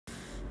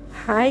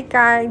Hi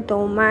guys,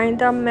 don't mind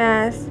the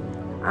mess.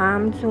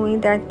 I'm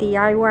doing that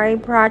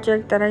DIY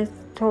project that I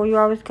told you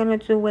I was gonna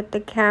do with the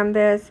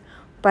canvas,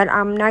 but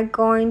I'm not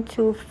going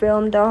to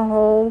film the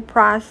whole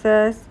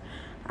process.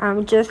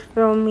 I'm just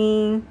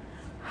filming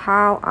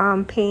how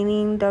I'm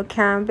painting the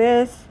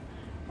canvas,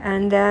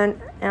 and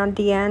then at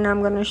the end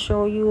I'm gonna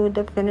show you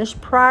the finished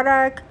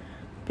product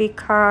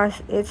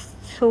because it's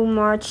too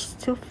much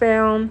to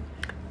film.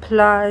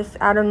 Plus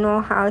I don't know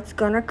how it's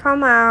gonna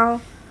come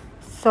out,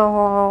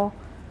 so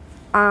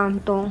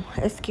don't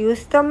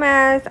excuse the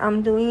mess.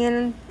 I'm doing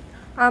it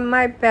on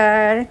my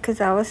bed because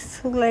I was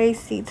too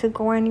lazy to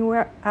go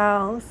anywhere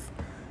else.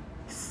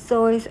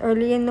 So it's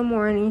early in the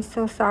morning,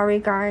 so sorry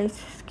guys.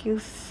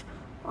 Excuse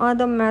all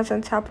the mess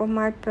on top of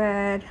my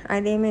bed. I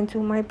didn't even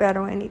do my bed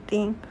or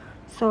anything,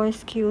 so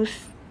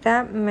excuse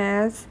that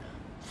mess.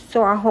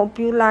 So I hope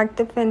you like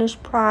the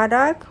finished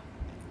product.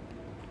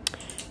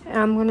 And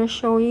I'm gonna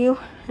show you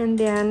in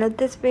the end of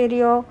this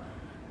video.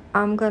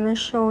 I'm gonna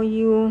show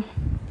you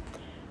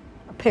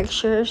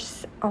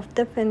pictures of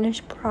the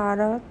finished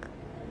product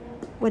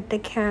with the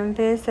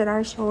canvas that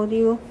I showed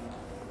you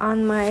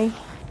on my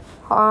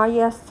haul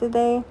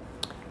yesterday.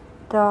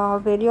 The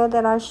video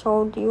that I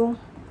showed you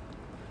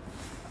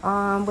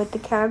with the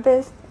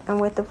canvas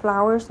and with the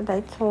flowers that I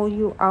told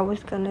you I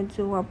was gonna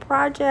do a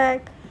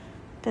project,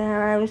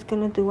 that I was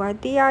gonna do a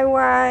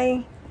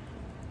DIY,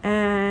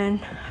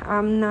 and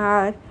I'm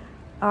not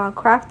a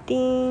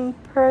crafting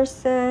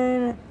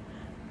person.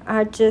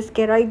 I just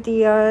get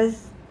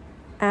ideas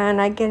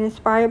and I get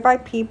inspired by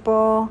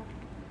people,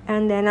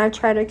 and then I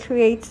try to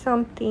create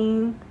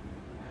something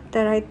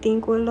that I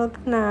think will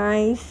look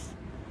nice.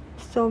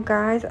 So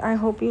guys, I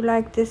hope you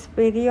like this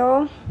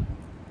video,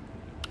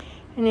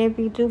 and if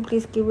you do,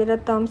 please give it a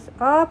thumbs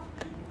up.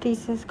 Please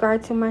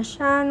subscribe to my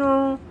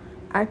channel.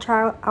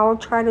 I'll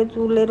try to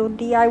do little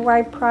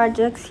DIY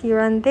projects here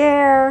and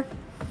there,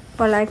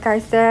 but like I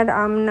said,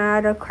 I'm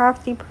not a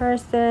crafty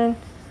person.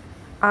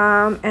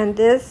 And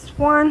this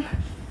one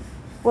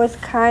was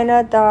kind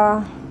of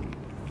the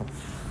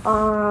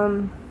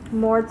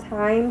more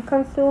time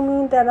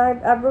consuming that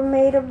I've ever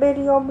made a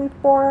video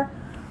before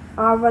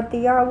of a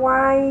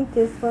DIY.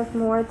 This was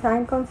more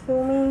time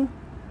consuming.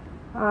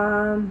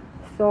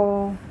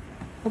 So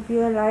hope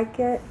you like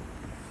it,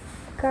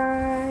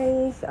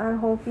 guys. I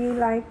hope you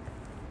like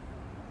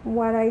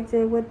what I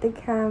did with the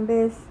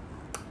canvas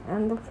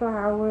and the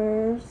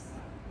flowers,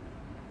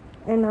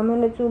 and I'm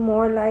gonna do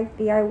more like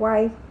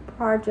DIY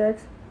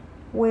projects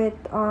with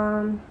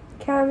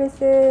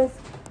canvases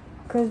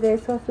because they're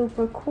so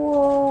super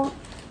cool.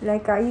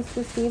 Like I used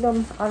to see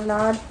them a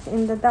lot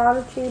in the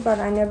Dollar Tree, but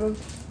I never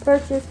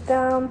purchased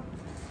them.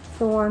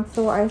 So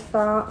until I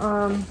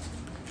saw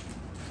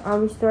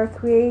Restore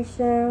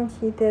Creation,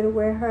 she did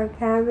wear her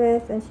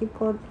canvas and she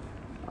put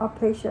a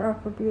picture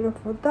of her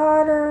beautiful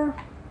daughter,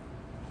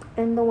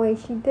 and the way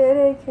she did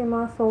it came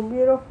out so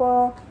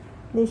beautiful.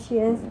 Then she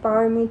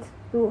inspired me to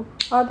do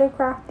other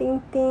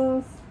crafting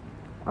things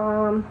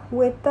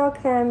with the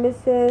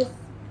canvases,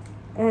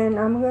 and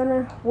I'm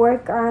gonna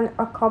work on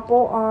a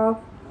couple of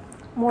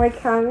more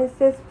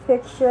canvases,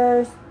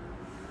 pictures.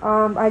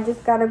 I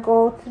just gotta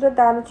go to the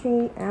Dollar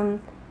Tree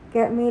and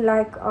get me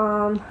like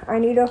I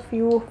need a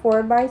few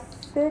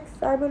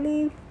 4x6, I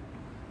believe,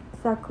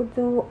 so I could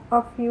do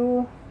a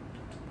few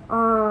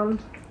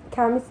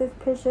canvases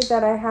pictures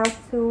that I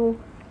have to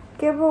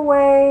give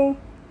away.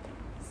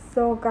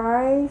 So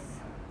guys,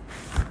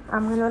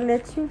 I'm gonna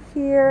let you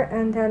hear,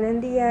 and then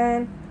in the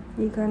end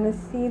you're gonna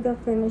see the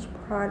finished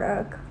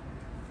product.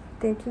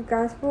 Thank you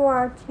guys for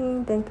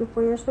watching. Thank you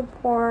for your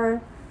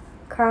support.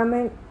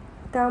 Comment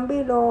down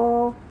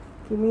below,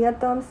 give me a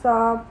thumbs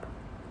up,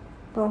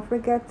 don't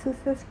forget to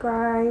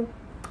subscribe,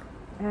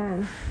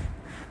 and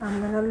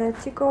I'm gonna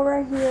let you go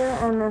right here,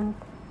 and then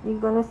you're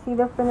gonna see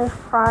the finished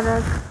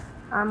product.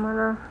 I'm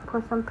gonna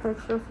put some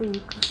pictures so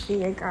you can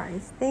see it,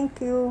 guys.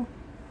 Thank you.